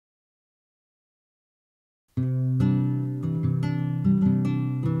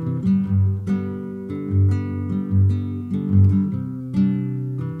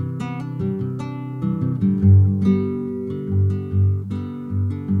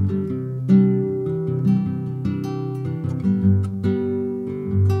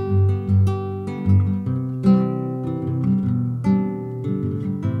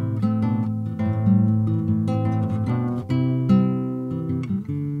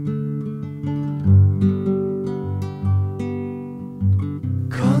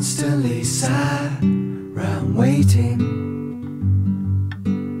constantly sat round waiting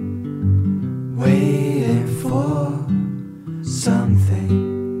for something,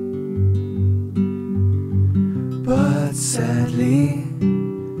 but sadly,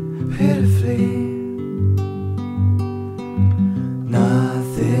 pitifully,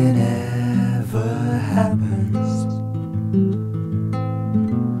 nothing ever happens.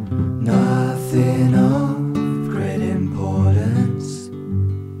 Nothing of great importance.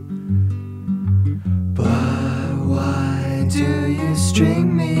 But why do you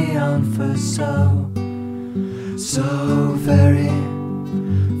string me on for so very,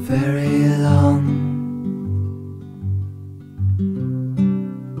 very long?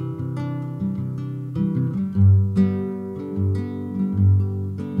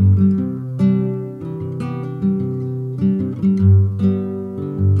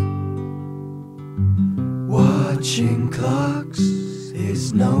 Watching clocks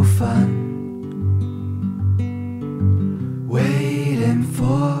is no fun. Waiting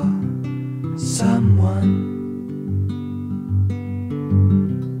for someone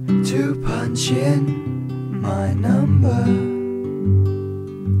to punch in my number,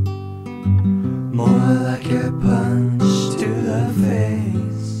 more like a punch to the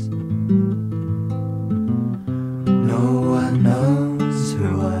face. No one knows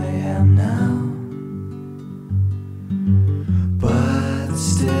who I am now, but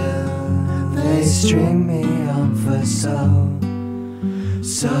still they string me on for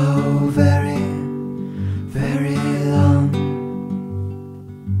so very, very long.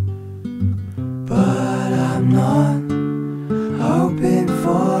 But I'm not hoping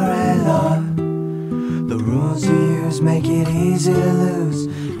for a lot. The rules you use make it easy to lose.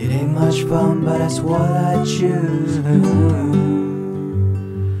 It ain't much fun, but that's what I choose.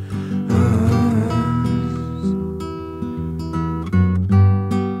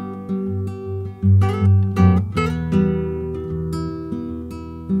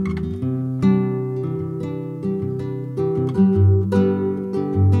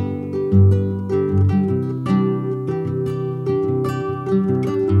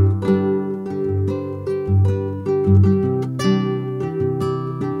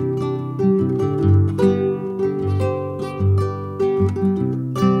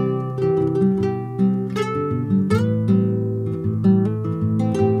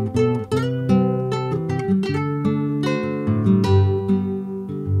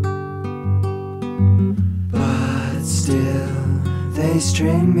 Still, they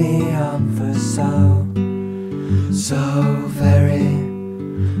string me on for so very